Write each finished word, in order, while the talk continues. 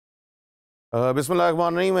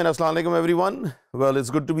Bismillahirrahmanirrahim and Assalamu alaikum everyone. Well, it's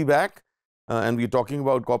good to be back and we're talking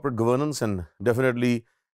about corporate governance, and definitely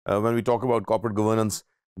when we talk about corporate governance,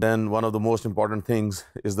 then one of the most important things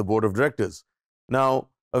is the board of directors. Now,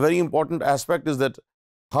 a very important aspect is that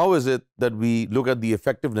how is it that we look at the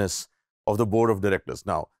effectiveness of the board of directors?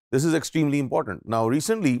 Now, this is extremely important. Now,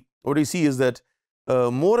 recently what we see is that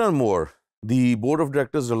more and more the board of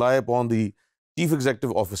directors rely upon the chief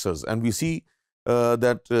executive officers, and we see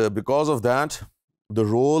that because of that, the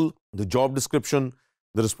role, the job description,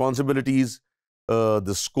 the responsibilities,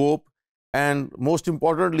 the scope, and most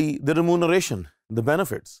importantly, the remuneration, the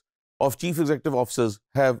benefits of chief executive officers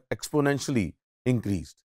have exponentially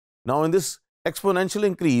increased. Now, in this exponential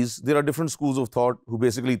increase, there are different schools of thought who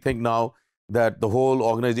basically think now that the whole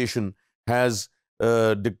organization has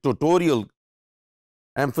dictatorial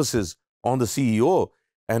emphasis on the CEO,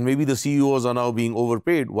 and maybe the CEOs are now being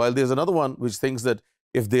overpaid, while there's another one which thinks that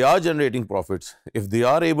if they are generating profits, if they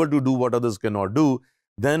are able to do what others cannot do,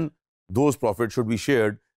 then those profits should be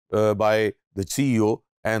shared by the CEO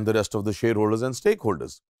and the rest of the shareholders and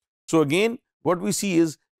stakeholders. So again, what we see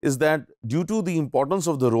is that due to the importance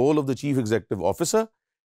of the role of the chief executive officer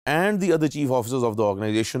and the other chief officers of the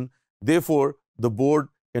organization, therefore the board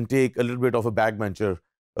can take a little bit of a backbencher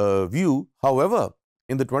view. However,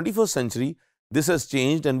 in the 21st century, this has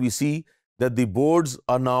changed, and we see that the boards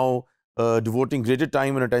are now devoting greater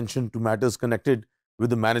time and attention to matters connected with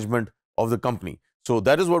the management of the company. So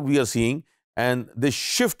that is what we are seeing, and this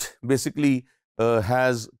shift basically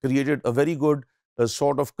has created a very good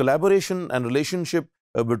sort of collaboration and relationship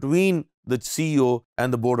between the CEO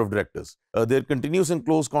and the board of directors. Their continuous and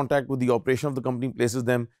close contact with the operation of the company places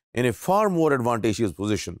them in a far more advantageous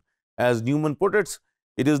position. As Newman put it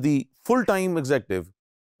is the full-time executive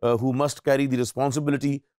who must carry the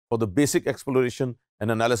responsibility for the basic exploration and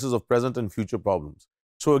analysis of present and future problems.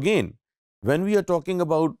 So again, when we are talking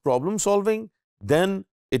about problem solving, then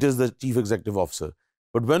it is the chief executive officer.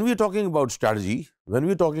 But when we are talking about strategy, when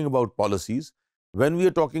we are talking about policies, when we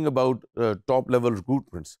are talking about top level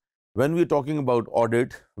recruitments, when we are talking about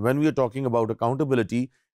audit, when we are talking about accountability,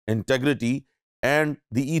 integrity, and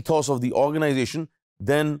the ethos of the organization,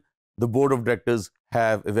 then the board of directors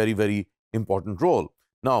have a very, very important role.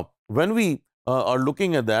 Now, when we are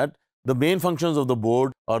looking at that, the main functions of the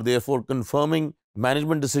board are therefore confirming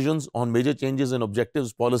management decisions on major changes in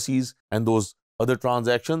objectives, policies, and those other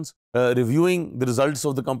transactions, reviewing the results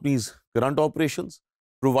of the company's current operations,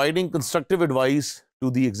 providing constructive advice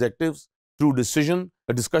to the executives through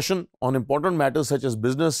a discussion on important matters such as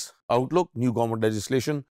business outlook, new government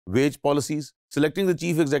legislation, wage policies, selecting the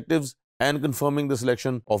chief executives and confirming the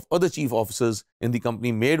selection of other chief officers in the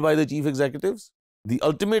company made by the chief executives. The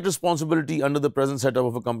ultimate responsibility under the present setup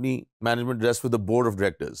of a company management rests with the board of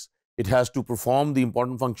directors. It has to perform the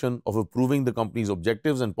important function of approving the company's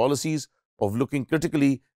objectives and policies, of looking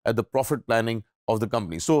critically at the profit planning of the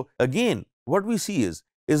company. So again, what we see is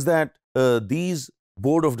that these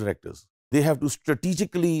board of directors, they have to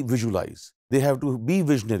strategically visualize, they have to be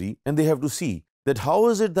visionary, and they have to see that how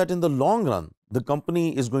is it that in the long run, the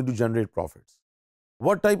company is going to generate profits.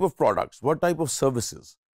 What type of products, what type of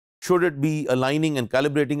services should it be aligning and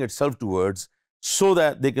calibrating itself towards so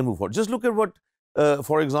that they can move forward? Just look at what,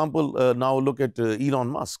 for example, now look at Elon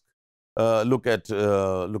Musk, look at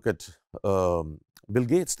Bill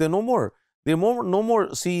Gates. They're no more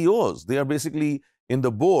CEOs. They are basically in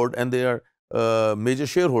the board, and they are major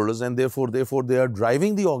shareholders, and therefore they are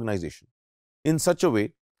driving the organization in such a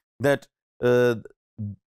way that there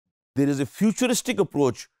is a futuristic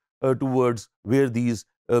approach towards where these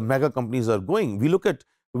mega companies are going. We look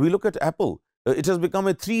at Apple. It has become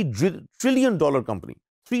a $3 trillion company.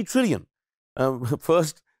 3 trillion.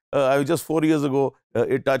 First, just 4 years ago,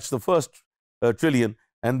 it touched the first trillion,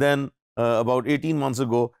 and then about 18 months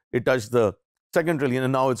ago, it touched the second trillion,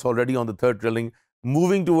 and now it's already on the third trillion,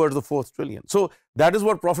 moving towards the fourth trillion. So that is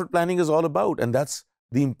what profit planning is all about, and that's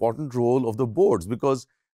the important role of the boards, because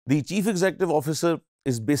the chief executive officer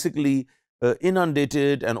is basically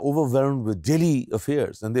inundated and overwhelmed with daily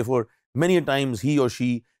affairs, and therefore many times he or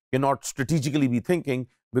she cannot strategically be thinking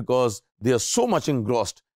because they are so much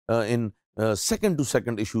engrossed in second to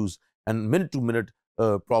second issues and minute to minute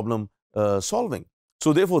problem solving.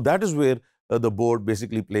 So therefore that is where the board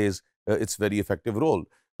basically plays its very effective role.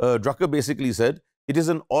 Drucker basically said it is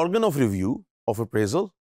an organ of review, of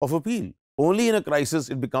appraisal, of appeal. Only in a crisis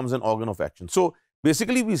it becomes an organ of action. So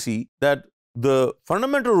basically we see that the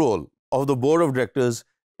fundamental role of the board of directors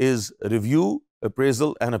is review,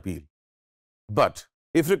 appraisal, and appeal. But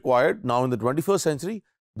if required, now in the 21st century,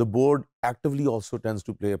 the board actively also tends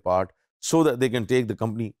to play a part so that they can take the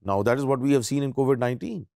company. Now that is what we have seen in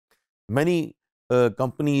COVID-19. Many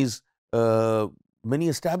companies, many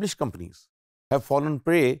established companies have fallen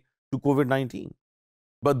prey to COVID-19.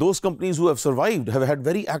 But those companies who have survived have had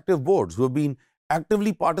very active boards who have been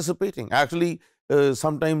actively participating, actually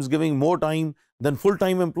sometimes giving more time than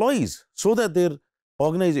full-time employees so that their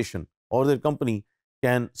organization or their company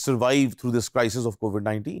can survive through this crisis of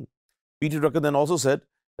COVID-19. Peter Drucker then also said,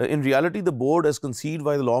 in reality, the board as conceived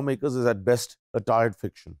by the lawmakers is at best a tired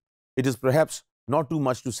fiction. It is perhaps not too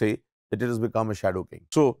much to say that it has become a shadow king.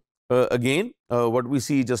 So again, what we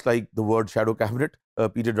see, just like the word shadow cabinet,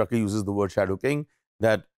 Peter Drucker uses the word shadow king,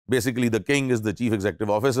 that basically the king is the chief executive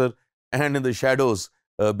officer, and in the shadows,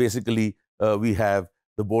 basically we have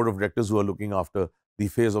the board of directors who are looking after the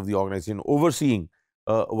affairs of the organization, overseeing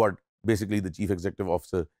what basically the chief executive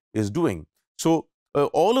officer is doing. So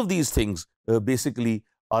all of these things basically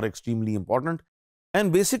are extremely important.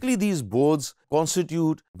 And basically these boards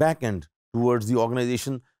constitute backend towards the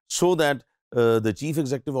organization so that the chief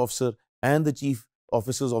executive officer and the chief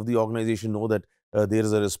officers of the organization know that there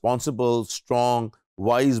is a responsible, strong,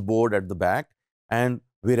 wise board at the back, and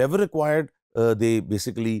wherever required, they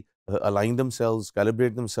basically align themselves,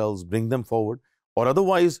 calibrate themselves, bring them forward, or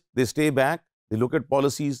otherwise they stay back, they look at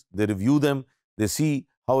policies, they review them, they see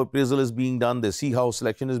how appraisal is being done, they see how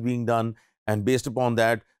selection is being done, and based upon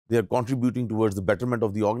that, they are contributing towards the betterment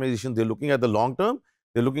of the organization. They're looking at the long term,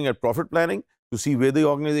 they're looking at profit planning to see where the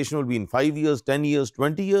organization will be in 5 years, 10 years,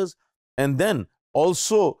 20 years, and then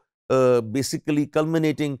also basically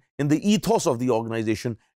culminating in the ethos of the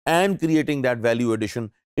organization and creating that value addition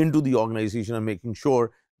into the organization and making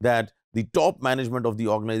sure that the top management of the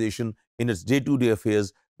organization in its day-to-day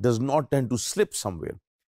affairs does not tend to slip somewhere.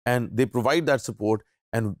 And they provide that support,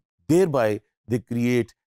 and thereby they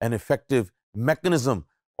create an effective mechanism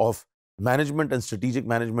of management and strategic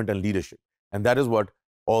management and leadership. And that is what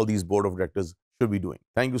all these board of directors should be doing.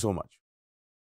 Thank you so much.